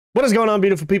What is going on,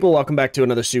 beautiful people? Welcome back to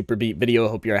another Super Beat video. I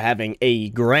hope you're having a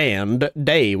grand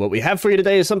day. What we have for you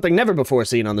today is something never before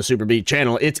seen on the Super Beat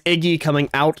channel. It's Iggy coming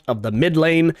out of the mid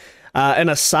lane. And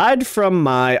aside from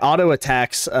my auto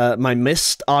attacks, my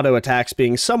missed auto attacks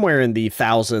being somewhere in the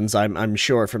thousands, I'm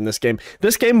sure, from this game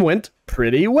went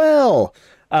pretty well.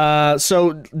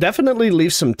 So definitely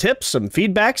leave some tips, some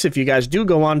feedbacks if you guys do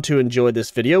go on to enjoy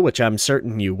this video, which I'm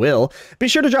certain you will. Be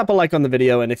sure to drop a like on the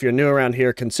video, and if you're new around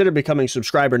here, consider becoming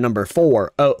subscriber number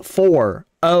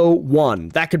 401.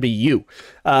 That could be you.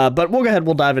 But we'll go ahead,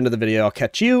 we'll dive into the video. I'll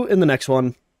catch you in the next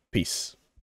one. Peace.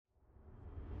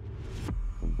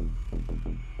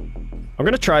 I'm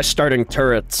gonna try starting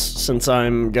turrets since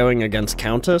I'm going against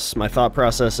Countess. My thought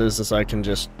process is I can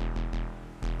just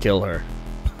kill her.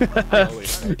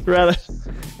 Rather,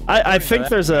 I think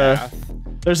there's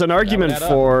an argument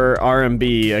for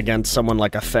RMB against someone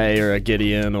like a Faye or a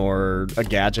Gideon or a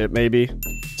Gadget maybe,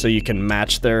 so you can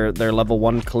match their level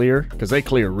 1 clear, because they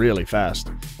clear really fast.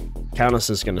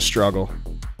 Countess is gonna struggle.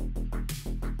 All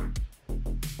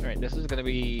right, this is gonna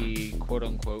be quote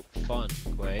unquote fun,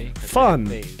 Quay. Fun.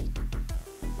 Yay.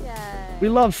 We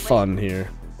love fun here.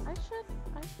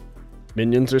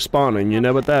 Minions are spawning. You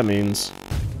know what that means.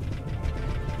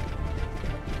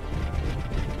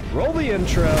 Roll the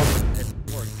intro. If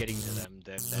we're getting to them,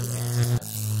 then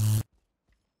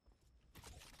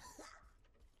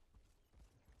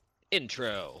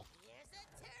intro.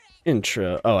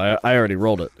 Intro. Oh, I already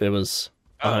rolled it. It was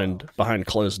behind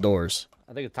closed doors.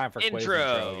 I think it's time for Quay's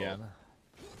Intro again.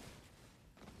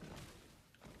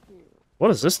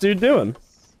 What is this dude doing?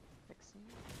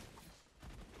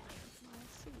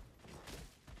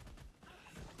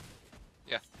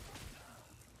 Yeah.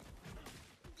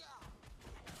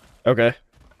 Okay.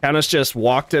 Countess just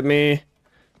walked at me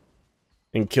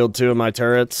and killed 2 of my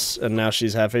turrets, and now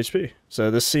she's half HP. So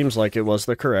this seems like it was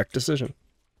the correct decision.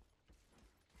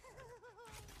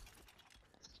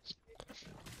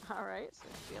 Alright, so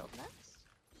shield next.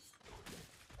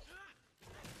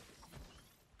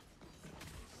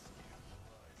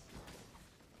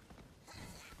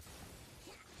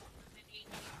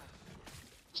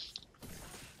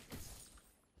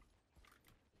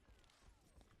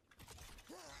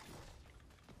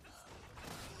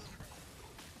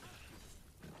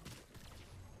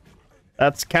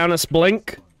 That's Countess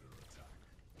Blink.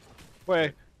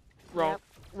 Wait, wrong, Yep.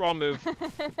 wrong move.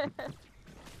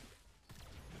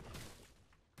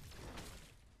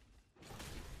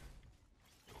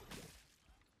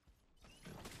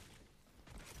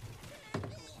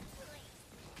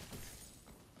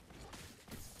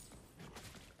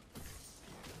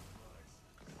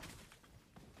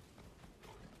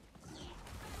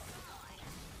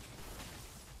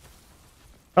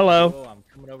 Hello. Oh, I'm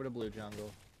coming over to blue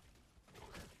jungle.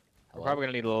 We're probably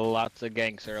gonna need lots of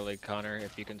ganks early, Connor,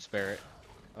 if you can spare it.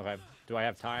 Okay. Do I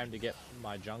have time to get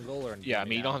my jungle or? Yeah, I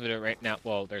mean you don't have to do it right now.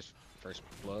 Well, there's first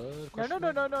blood.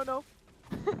 No.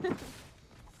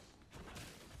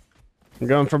 I'm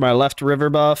going for my left river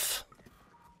buff.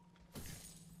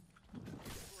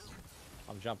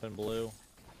 I'm jumping blue.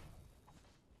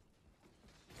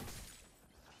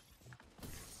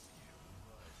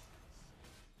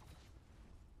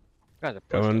 Guys are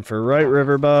Going for right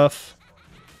river buff.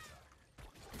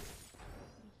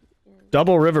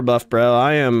 Double river buff, bro.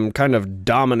 I am kind of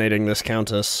dominating this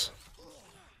Countess.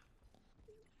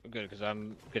 good because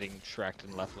I'm getting tracked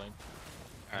in left lane.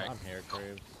 Alright. I'm here,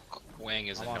 Graves. Wang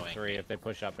is I'm on annoying. 3. If they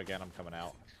push up again, I'm coming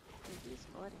out. Iggy's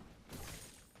flooding.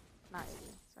 Not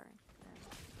Iggy, sorry.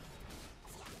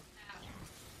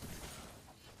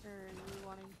 Or are you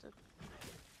wanting to...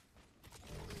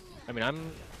 I mean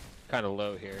I'm kind of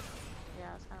low here. Yeah,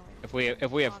 I was kind of waiting.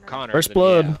 If we have Connor. First then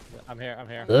blood. yeah. I'm here. I'm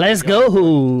here. Let's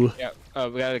go. Yeah. Oh,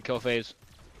 we got a kill phase.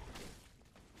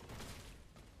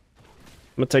 I'm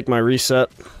gonna take my reset.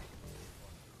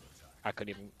 I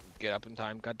couldn't even get up in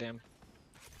time. Goddamn.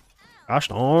 Gosh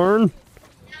darn.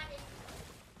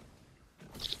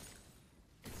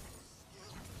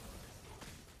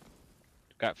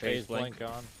 Got phase Phase blink.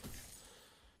 blink on. I'm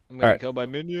getting Alright. killed by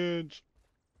minions.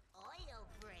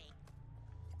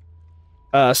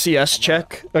 CS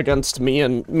check against me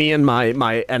and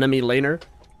my enemy laner.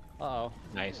 Uh-oh.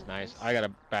 Nice, nice. I got a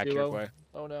back here Duo. way.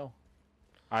 Oh no.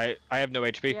 I have no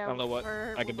HP. Yeah, I don't know what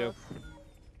we're I can do.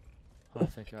 I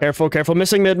think Careful, careful.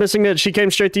 Missing mid, missing mid. She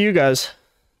came straight to you guys.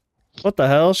 What the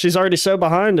hell? She's already so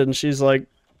behind, and she's like,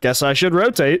 guess I should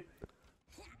rotate.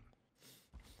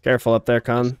 Careful up there,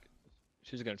 Con.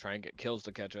 She's gonna try and get kills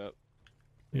to catch up.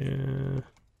 Yeah. Oh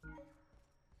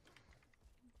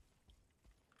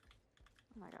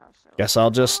my gosh. Guess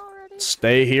I'll just Already?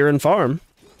 stay here and farm.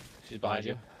 She's behind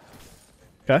you.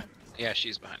 Okay. Yeah,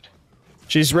 she's behind.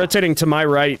 She's rotating to my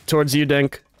right, towards you,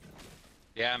 Dink.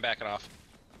 Yeah, I'm backing off.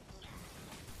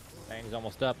 Fang's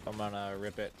almost up. I'm gonna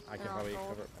rip it. I can Yeah, probably gold.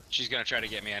 cover it. She's gonna try to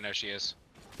get me. I know she is.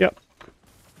 Yep.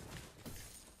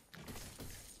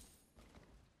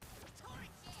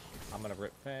 I'm gonna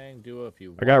rip Fang. Duo if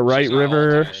you want. I got right She's not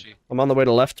river. ulted, is she? I'm on the way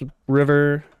to left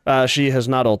river. She has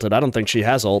not ulted. I don't think she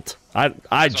has ult. I That's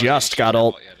what I'm just saying, got she's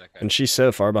ult, not yet, okay. and she's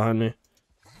so far behind me.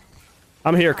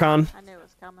 I'm here, Con. I knew it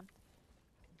was coming.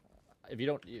 If you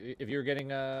don't, if you're getting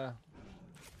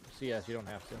CS, you don't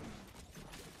have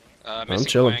to. Missing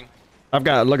chilling. Quang. I've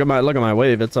got look at my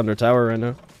wave. It's under tower right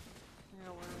now.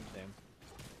 No worries. Same.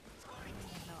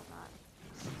 No, I'm not.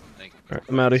 I think Alright,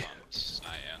 I'm outie.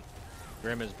 Cyan.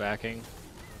 Grim is backing.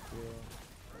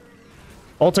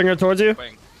 Ulting her towards you.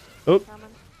 Quang. Coming.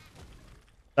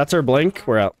 That's her blink.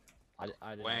 We're out. I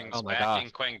didn't Quang's Oh my backing.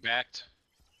 gosh. Quang backed.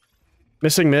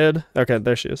 Missing mid. Okay,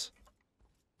 there she is.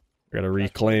 I gotta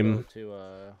reclaim.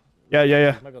 To, Yeah.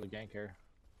 You might be able to gank her.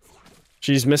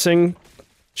 She's missing.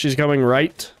 She's coming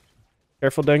right.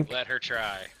 Careful, Dink. Let her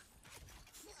try.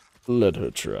 Let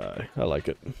her try. I like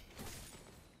it.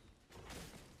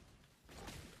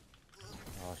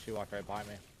 Oh, she walked right by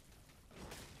me.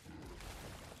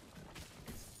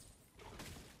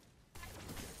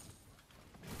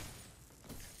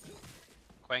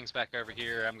 Quang's back over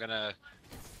here. I'm gonna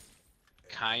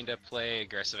kind of play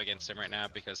aggressive against him right now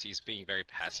because he's being very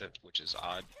passive, which is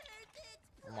odd.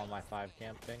 I'm on my 5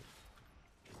 camping.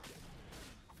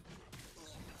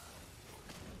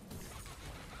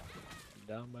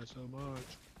 Down by so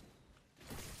much.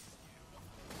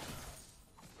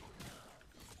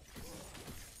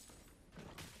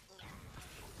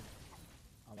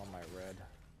 I'm on my red.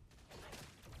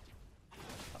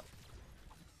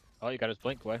 Oh, you got his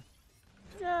blink away.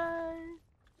 Yay!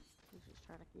 He's just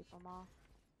trying to keep them off.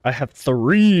 I have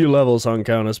 3 levels on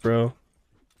Countess, bro.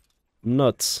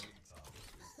 Nuts.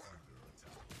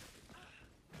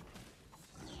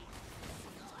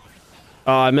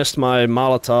 Oh, I missed my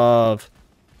Molotov.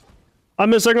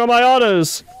 I'm missing all my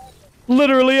autos.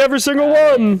 Literally every single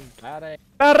one. Bad aim.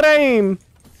 Bad aim.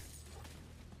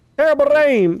 Terrible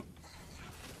aim.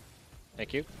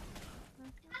 Thank you.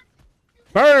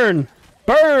 Burn.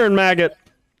 Burn, maggot.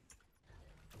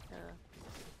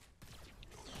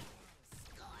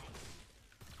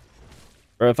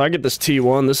 Or if I get this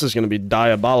T1, this is going to be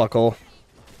diabolical.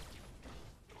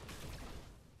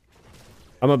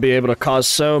 I'm going to be able to cause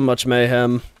so much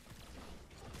mayhem.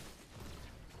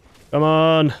 Come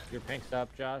on. Your pink's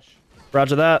up, Josh.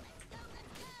 Roger that.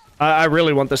 I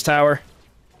really want this tower.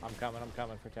 I'm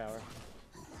coming for tower.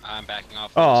 I'm backing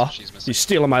off. Aw, She's missing. you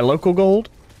stealing my local gold?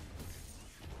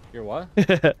 Your what?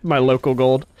 My local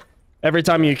gold. Every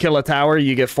time you kill a tower,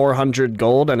 you get 400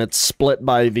 gold, and it's split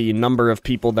by the number of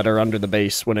people that are under the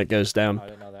base when it goes down. I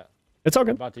didn't know that. It's all I'm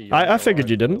good. about to use I the figured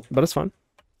you orange didn't, but it's fine.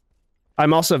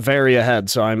 I'm also very ahead,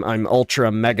 so I'm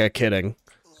ultra mega kidding.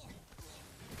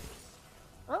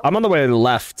 I'm on the way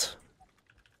left,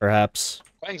 perhaps.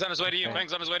 Quang's on his way to you.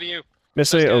 Quang's on his way to you.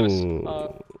 Missy, Let's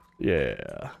oh,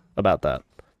 yeah, about that.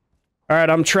 All right,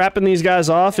 I'm trapping these guys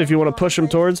off. If you want to push them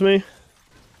towards me.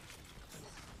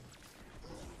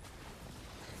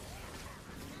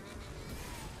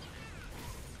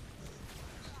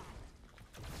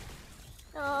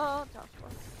 Oh, Joshua.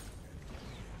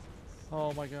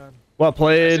 Oh my god. Well I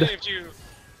played. saved you.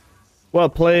 Well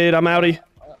played. I'm outie.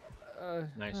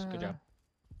 Nice, good job.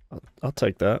 I'll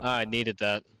take that. I needed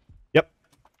that.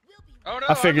 Oh no!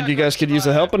 I figured you guys could use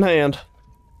a helping hand.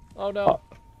 Oh no.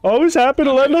 Always happy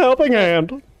to lend a helping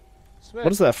hand. Smith.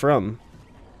 What is that from?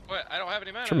 What? I don't have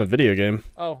any mana. It's from a video game.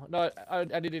 Oh no,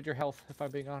 I needed your health. If I'm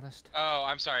being honest. Oh,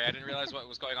 I'm sorry. I didn't realize what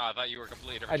was going on. I thought you were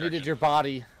completely I different. needed your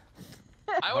body.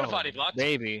 I would have body blocked.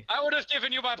 Maybe. I would have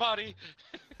given you my body.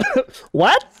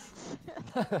 What?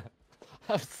 I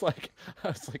was like.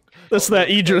 That's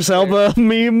that Idris Elba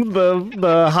meme,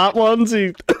 the hot ones.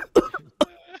 He...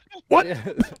 What?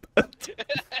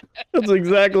 That's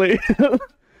exactly.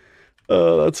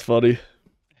 Oh, that's funny.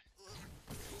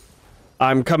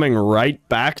 I'm coming right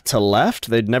back to left.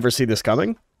 They'd never see this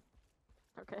coming.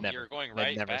 Okay. Never. You're going They'd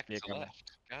right never back see it to coming.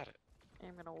 left. Got it.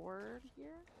 I'm gonna word here.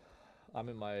 I'm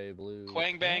in my blue.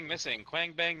 Quang bang missing.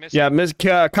 Quang bang missing. Yeah, Ms.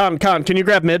 Con, can you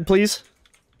grab mid, please?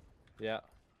 Yeah.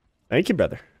 Thank you,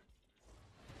 brother.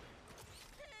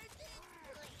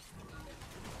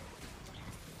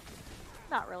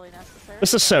 Not really necessary.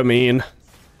 This is so mean.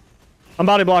 I'm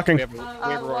body blocking. We have a roar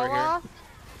here. Lola?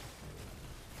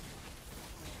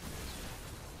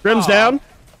 Grim's Aw. down.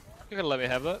 You can let me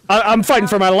have that. I'm fighting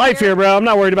for my life here, bro. I'm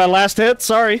not worried about last hit.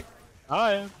 Sorry.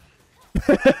 I am.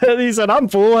 He said, I'm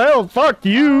full health. Fuck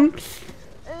you.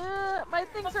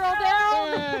 Predecessor all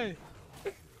down! Yay!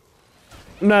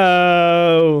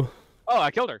 No. Oh,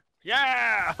 I killed her.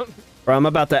 Yeah! Bro, I'm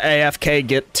about to AFK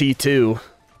get T2.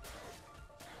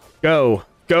 Go.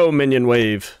 Go, minion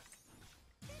wave.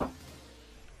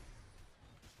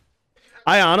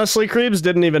 I honestly, Creebs,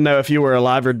 didn't even know if you were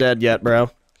alive or dead yet,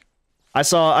 bro. I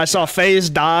saw FaZe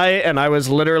die, and I was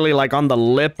literally like on the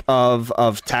lip of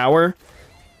tower.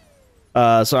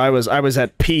 So I was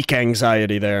at peak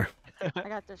anxiety there. I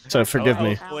got this. So forgive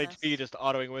me. Full HP just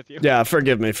autoing with you. Yeah,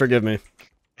 forgive me, forgive me.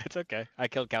 It's okay. I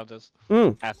killed Countess.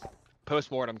 Mm.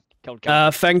 Post-mortem, killed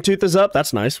Countess. Fangtooth is up.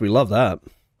 That's nice. We love that.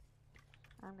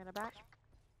 I'm gonna back.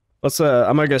 Let's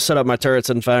I'm gonna go set up my turrets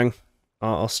in Fang.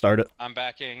 I'll start it. I'm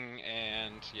backing,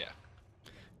 and yeah.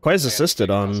 Quay's assisted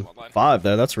on 5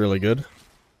 there. That's really good.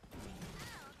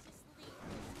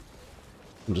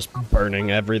 I'm just burning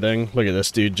everything. Look at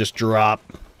this dude just drop.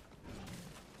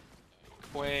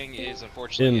 Quang is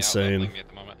unfortunately Insane. out-leveling me at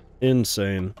the moment.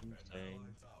 Insane.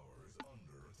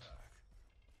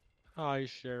 Hi,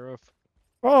 Sheriff.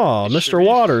 Oh, Mr. Sharif.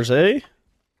 Waters, eh?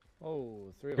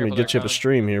 Oh, 3 of Let me them. get you up a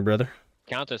stream here, brother.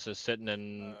 Countess is sitting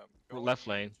in left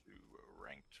lane.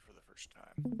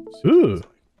 Ooh.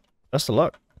 Best of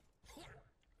luck.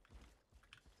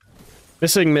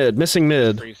 Missing mid, missing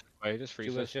mid. Freeze. Wait, just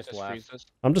freeze She was this. just Just freeze left. this.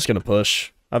 I'm just gonna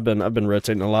push. I've been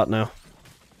rotating a lot now.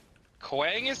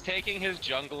 Quang is taking his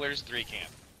jungler's 3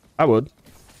 camp. I would.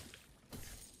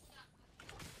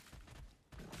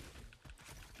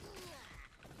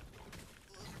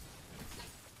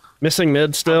 Missing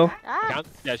mid still. Ah!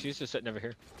 Yeah, she's just sitting over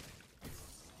here.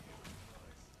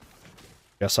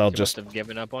 Guess I'll She just must have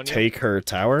given up on you. take her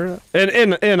tower.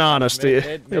 In honesty,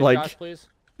 Mid, like Josh, please.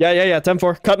 yeah,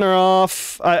 10-4. Cutting her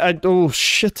off. Oh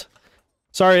shit.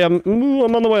 Sorry, I'm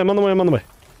on the way. I'm on the way.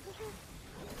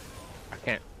 I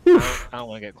can't. I don't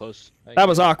want to get close. That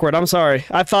was awkward. I'm sorry.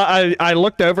 I thought I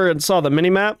looked over and saw the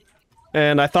mini map,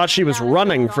 and I thought she was Countess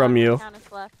running is from gone, you.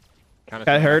 Countess left.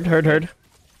 Okay, heard.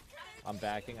 I'm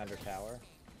backing under tower.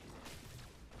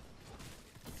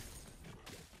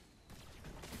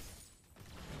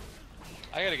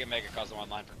 I gotta get Megacosm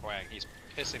online for Quang. He's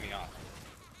pissing me off.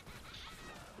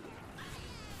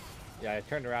 Yeah, I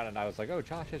turned around and I was like, "Oh,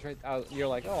 Josh is right." You're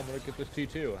like, "Oh, I'm gonna get this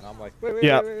T2," and I'm like, "Wait,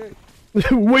 Yeah.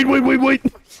 wait. Wait.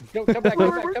 Go, come back,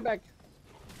 come back."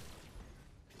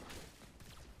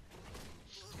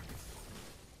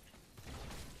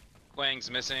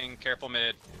 Quang's missing. Careful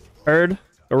mid. Heard.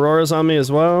 Aurora's on me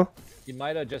as well. He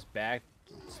might have just backed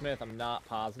Smith. I'm not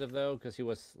positive though, because he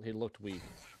looked weak.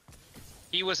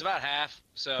 He was about half,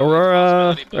 so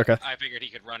Aurora. it's a possibility, but Okay. I figured he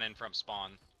could run in from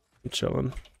spawn. I'm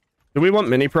chilling. Do we want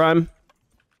mini prime?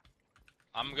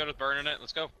 I'm good with burning it.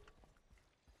 Let's go.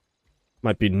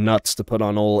 Might be nuts to put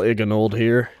on old Iggy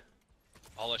here.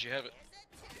 I'll let you have it.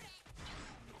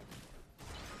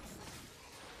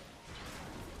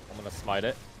 I'm gonna smite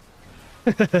it.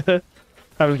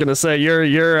 I was gonna say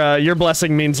your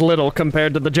blessing means little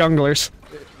compared to the junglers.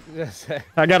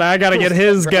 I gotta get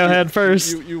his go ahead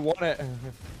first. You want it.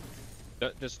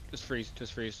 Just freeze.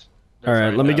 Just freeze. All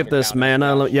right, let me get this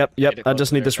mana. Yep. I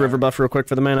just need this river buff real quick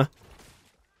for the mana.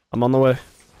 I'm on the way.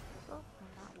 Oh,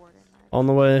 I'm not warded. On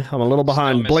the way. I'm a little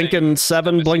behind. missing- Blinking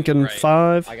 7, missing blinking right.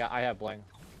 5. I have bling.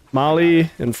 Molly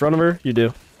in front of her. You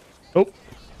do. Oh,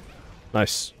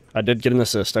 nice. I did get an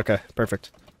assist. Okay,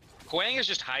 perfect. Quang is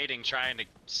just hiding, trying to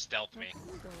stealth me.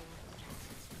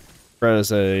 Bro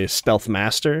is a stealth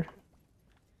master.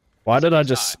 Why did I He's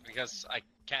just... not, because I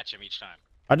catch him each time.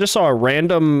 I just saw a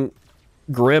random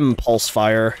Grim pulse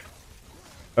fire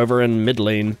over in mid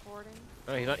lane.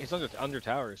 Warding. Oh, he's under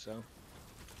tower, so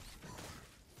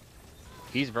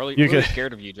he's really, You really can-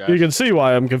 scared of you, Josh. You can see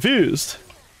why I'm confused.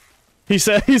 He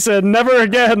said never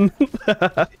again.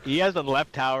 He hasn't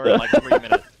left tower in like 3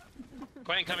 minutes.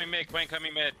 Quang coming mid. Quang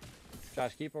coming mid.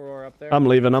 Josh, keep Aurora up there. I'm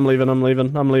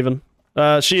leaving.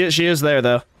 She is there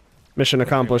though. Mission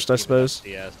accomplished, I suppose.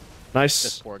 Yes. This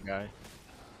Nice. poor guy.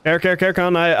 Care,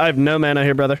 Con. I have no mana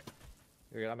here, brother.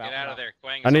 You're good, I'm Get out of there.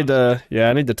 Quang is I need on. to,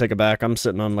 I need to take it back. I'm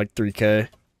sitting on like 3k.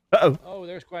 Uh-oh. Oh,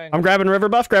 there's Quang. I'm grabbing river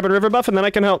buff, and then I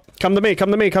can help. Come to me. I'm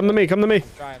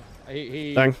trying.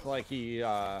 He Dang. like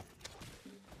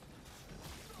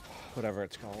whatever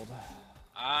it's called.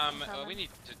 We need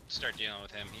to start dealing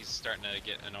with him. He's starting to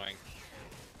get annoying.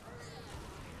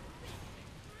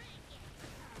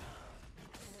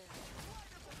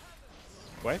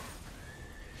 What?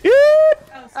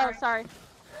 Oh, sorry.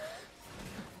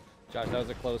 Josh, that was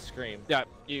a close scream. Yeah,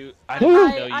 you. I didn't know you. I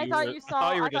thought were, you I thought you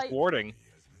saw- were I just thought- warding.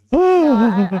 No,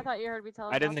 I thought you heard me tell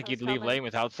I didn't Josh think I you'd was leave coming. lane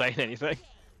without saying anything.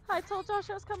 I told Josh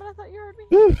I was coming. I thought you heard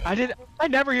me. I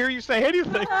never hear you say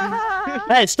anything.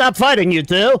 Hey, stop fighting, you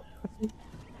two.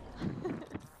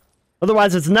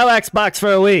 Otherwise, it's no Xbox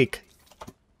for a week.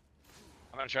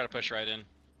 I'm gonna try to push right in.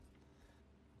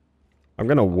 I'm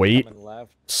gonna wait. Coming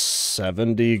left.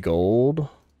 70 gold.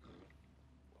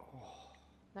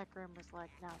 That Grim was like,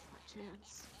 now's my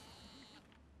chance.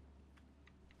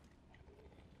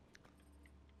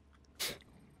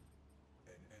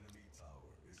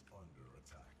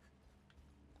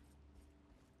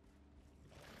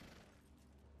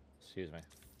 Excuse me.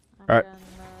 Alright.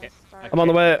 I'm on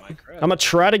the way. I'm gonna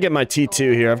try to get my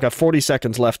T2 here. I've got 40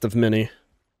 seconds left of mini.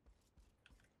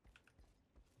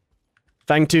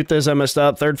 Fangtooth is messed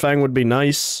up. Third Fang would be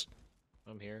nice.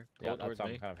 I'm here. Yeah, Pull that's towards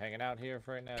I'm me. kind of hanging out here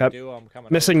for right now. Okay. Duo, I'm coming.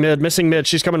 Missing over. mid, missing mid.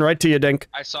 She's coming right to you, Dink.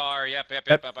 I saw her. Yep,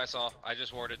 Yep. I saw. I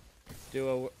just warded.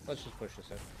 Duo, let's just push this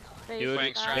in. Dude,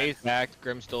 Fang's trying. Phase back.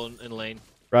 Grim's still in lane.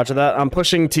 Roger that. I'm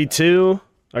pushing T2.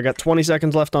 I got 20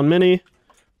 seconds left on mini.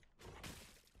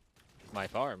 My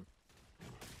farm.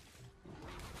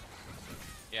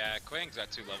 Yeah, Quang's got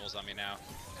 2 levels on me now.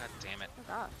 God damn it. Oh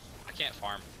gosh. I can't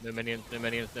farm. No minions, no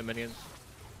minions, no minions.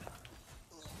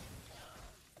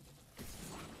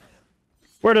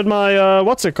 Where did my,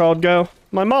 what's it called go?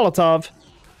 My Molotov.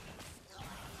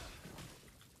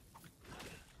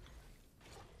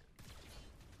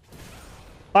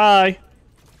 Bye.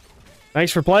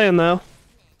 Thanks for playing, though.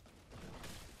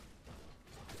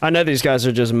 I know these guys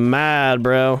are just mad,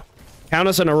 bro.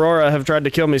 Countess and Aurora have tried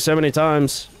to kill me so many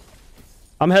times.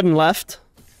 I'm heading left.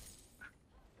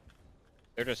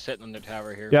 They're just sitting on the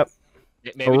tower here. Yep.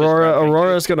 Maybe just grab me.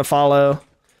 Aurora's gonna follow.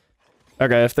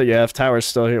 Okay, if Tower's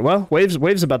still here. Well,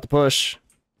 Wave's about to push.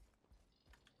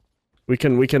 We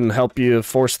can help you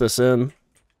force this in.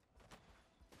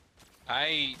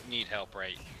 I need help,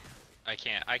 right? I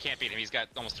can't beat him. He's got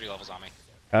almost 3 levels on me.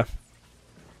 Okay.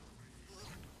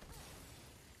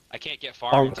 I can't get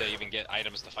farm to even get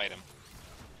items to fight him.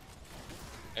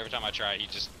 Every time I try, he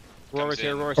just Aurora's comes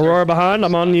here, in. Aurora's here. Aurora behind.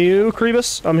 I'm on you,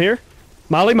 Krebus. I'm here.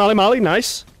 Molly.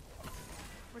 Nice.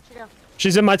 Where'd she go?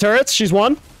 She's in my turrets. She's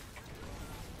one.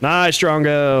 Nice,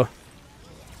 Strongo.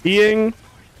 Being.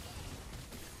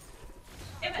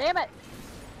 Damn it!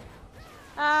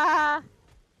 Ah!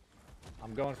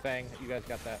 I'm going Fang. You guys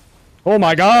got that. Oh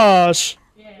my gosh.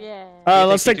 Yeah.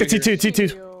 Let's take the T2. T2.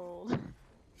 Shield.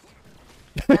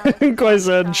 Quay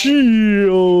said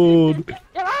shield. Get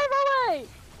out of my way!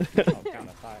 Oh, count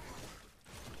us high.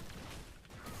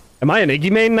 Am I an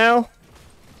Iggy main now?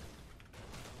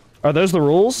 Are those the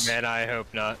rules? Man, I hope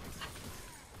not.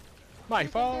 My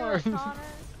farm. Connor.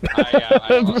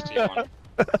 I lost T1.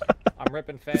 I'm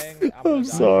ripping Fang. I'm gonna die.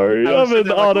 sorry. I was I'm sitting in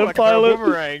there like, "Ooh, I can throw a autopilot.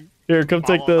 boomerang." Here, come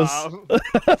take this.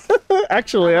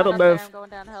 Actually, I I'm don't up know there, if I'm going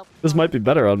down to help. this might be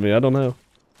better on me. I don't know.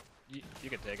 You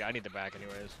can take it. I need the back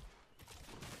anyways.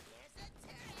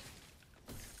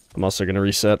 I'm also gonna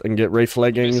reset and get Wraith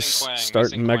Leggings, Missing Quang,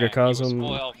 starting missing Quang. He was full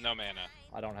Megacosm. health, no mana.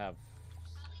 I don't have.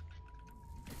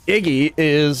 Iggy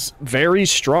is very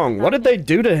strong. What did they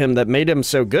do to him that made him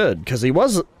so good? Because he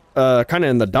was kind of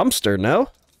in the dumpster, no?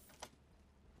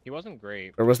 He wasn't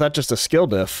great. Or was that just a skill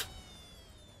diff?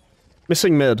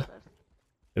 Missing mid.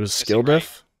 It was skill right.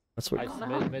 diff? That's what I just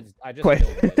Quay.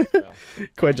 killed mid, so.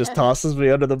 Quay just tosses me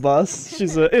under the bus.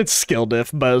 She's a, it's skill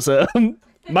diff, bozo.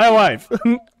 My wife.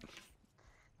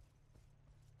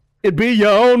 It be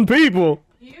your own people.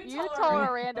 You told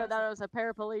Orlando that I was a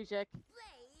paraplegic.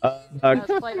 Uh, I was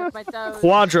playing with my toes.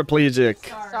 quadriplegic.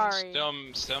 Sorry.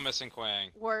 Still missing Quang.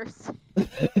 Worse.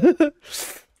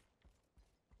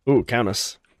 Ooh,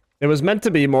 Countess. It was meant to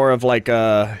be more of like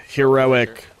a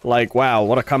heroic, like, wow,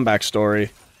 what a comeback story.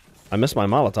 I missed my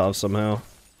Molotov somehow.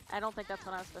 I don't think that's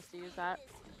when I was supposed to use that.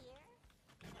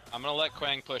 I'm gonna let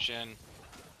Quang push in.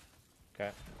 Okay.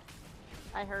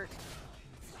 I hurt.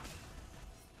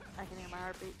 I can hear my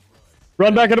heartbeat.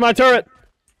 Run back into my turret!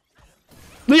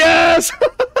 Yes!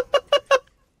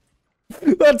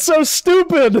 That's so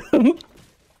stupid! Bro.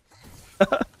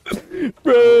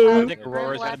 I think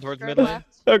Aurora's Grim heading towards Grim mid lane. left.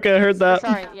 Okay, I heard that.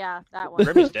 Sorry, yeah, that one.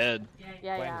 Grim is dead.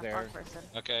 Yeah, Quang's there. wrong person.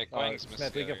 Okay, Quang's missing.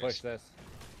 Smith, we can push this.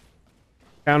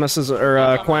 Countess is,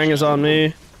 or, Quang is on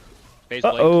me. Phase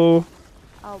blade. Uh-oh.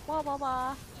 Oh, blah, blah,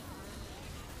 blah.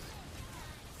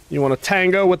 You want to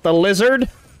tango with the lizard?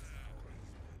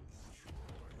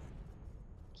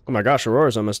 Oh my gosh,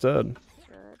 Aurora's almost dead.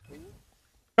 Should we?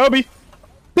 Kobe!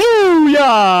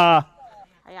 Booyah! Oh,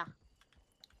 yeah.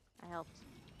 I helped.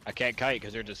 I can't kite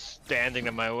because they're just standing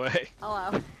in my way.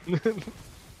 Hello.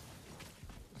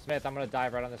 Smith, I'm gonna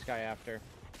dive right on this guy after.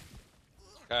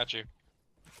 Got you.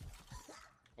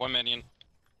 1 minion.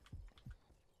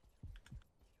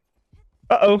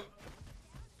 Uh-oh.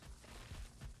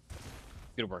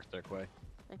 Good work there, Quay.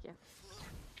 Thank you.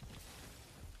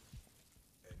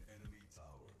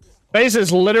 Base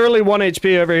is literally 1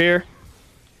 HP over here.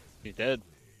 He's dead.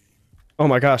 Oh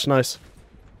my gosh, nice.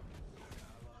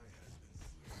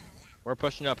 We're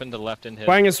pushing up into the left and hit.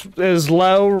 Wang is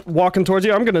low, walking towards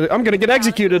you. I'm gonna get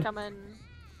executed. Coming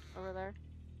over there.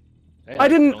 Hey, I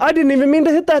didn't even mean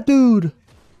to hit that dude.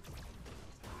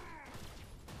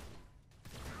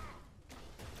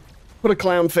 Put a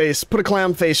clown face. Put a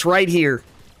clown face right here.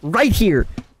 Right here.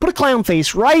 Put a clown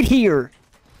face right here.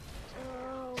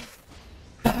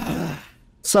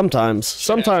 Sometimes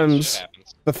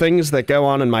the things that go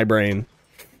on in my brain.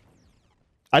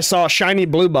 I saw shiny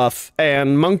blue buff,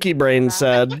 and Monkey Brain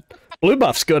said, "Blue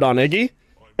buff's good on Iggy,"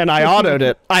 and I autoed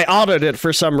it. I autoed it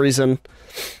for some reason.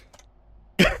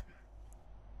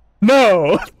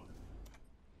 No.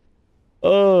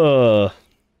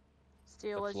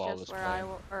 Steel was just where I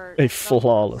will. A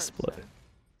flawless play.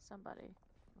 Somebody.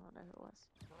 I don't know who it was.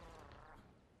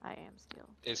 I am Steel.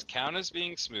 Is count as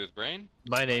being smooth brain?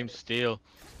 My name's Steel.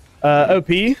 OP.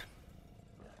 Yep.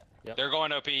 They're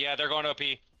going OP. Yeah, they're going OP.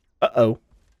 Uh-oh.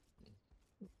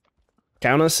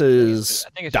 Countess is I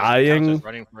think it's dying. Countess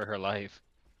running for her life.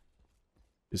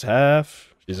 She's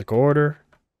half. She's a quarter.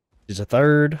 She's a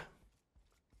third.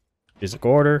 She's a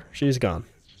quarter. She's gone.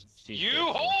 She's You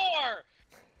dead. whore!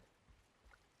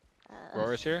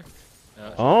 Aurora's here?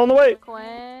 No, On the way.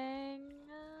 Quang.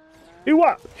 He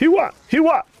what? He what? He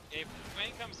what? If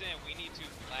Wayne comes in, we need to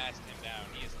blast him down.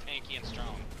 He is tanky and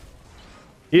strong.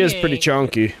 He is pretty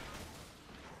chunky.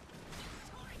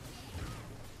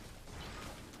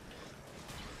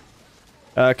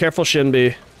 Careful,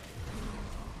 Shinbi.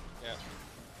 Yeah.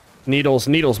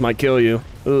 Needles might kill you.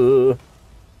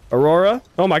 Aurora?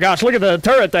 Oh my gosh, look at the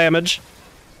turret damage.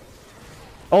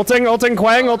 Ulting,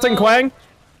 Quang, ulting, Quang.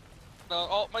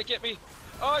 Oh, might get me.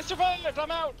 Oh, I survived! I'm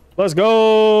out! Let's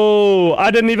go! I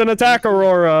didn't even attack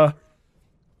Aurora.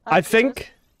 I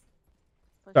think...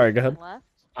 Sorry, go ahead.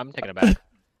 I'm taking it back.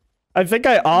 I think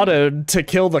I autoed to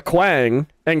kill the Quang,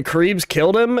 and Krebs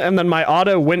killed him, and then my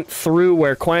auto went through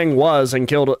where Quang was and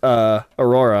killed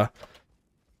Aurora.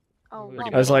 Oh,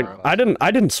 I was like, I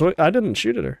didn't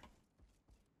shoot at her.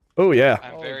 Oh yeah.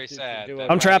 I'm very sad.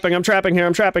 I'm trapping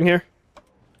here.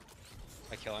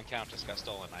 My kill on count just got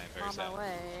stolen. I am very on sad. my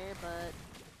way, but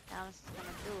Countess is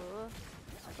gonna do.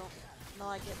 I don't know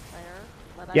I get there,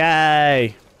 but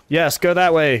Yay! Yes, go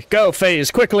that way. Go,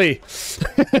 FaZe, quickly!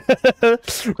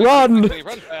 Run! Quickly,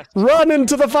 run fast. Run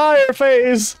into the fire,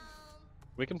 FaZe!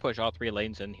 We can push all 3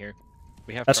 lanes in here.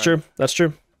 We have. That's true. That's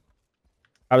true.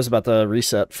 I was about to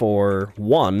reset for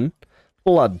 1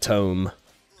 Blood Tome.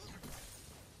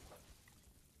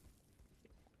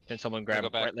 Can someone I'm grab gonna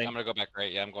go back. right lane? I'm gonna go back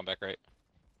right. Yeah, I'm going back right.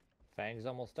 Fang's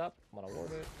almost up. I'm gonna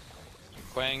ward it.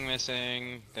 Quang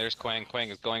missing. There's Quang. Quang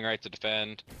is going right to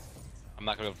defend. I'm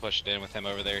not gonna be able to push it in with him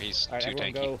over there. He's Alright, too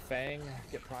everyone tanky. go Fang,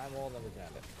 get Primal, and then we can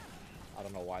end it. I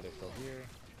don't know why they're still here.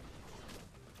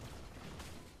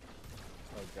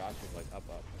 Oh, Josh is like up.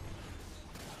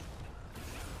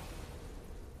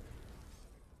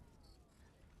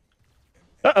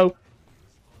 Uh-oh.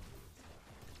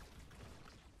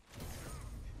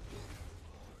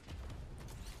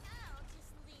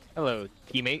 Hello,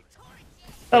 teammate.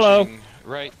 Hello. Pushing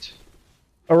right.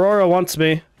 Aurora wants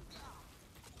me.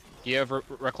 Do you have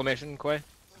reclamation, Quay?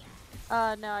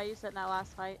 no, I used it in that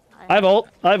last fight. I vault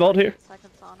here.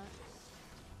 Seconds on it.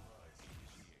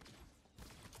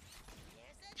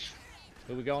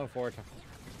 Who we going for?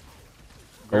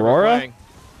 Aurora? Quang.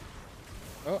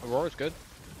 Oh, Aurora's good.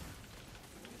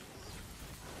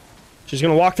 She's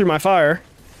gonna walk through my fire.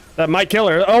 That might kill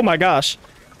her. Oh my gosh.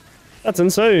 That's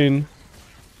insane.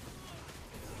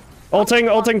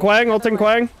 Ulting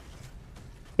Quang.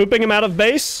 Hooping him out of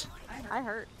base. I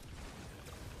hurt.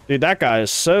 Dude, that guy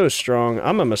is so strong.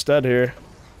 I'm almost dead here.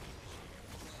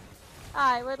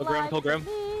 I would Kill Grim, like kill Grim. to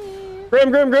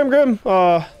leave. Grim.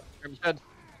 Oh, Grim's dead.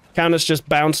 Countess just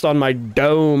bounced on my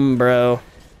dome, bro.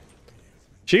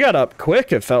 She got up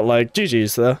quick, it felt like.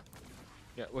 GG's, though.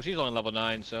 Yeah, well, she's only level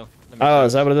 9, so. that makes Oh,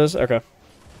 is that what it is? Okay.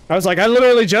 I was like, I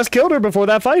literally just killed her before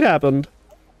that fight happened.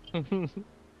 sense.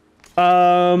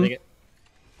 Take it.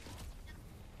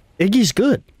 Iggy's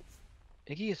good.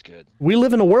 Iggy is good. We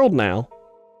live in a world now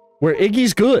where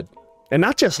Iggy's good. And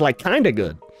not just, like, kinda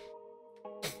good.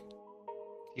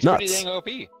 He's Nuts. pretty dang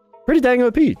OP. Pretty dang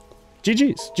OP.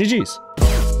 GG's.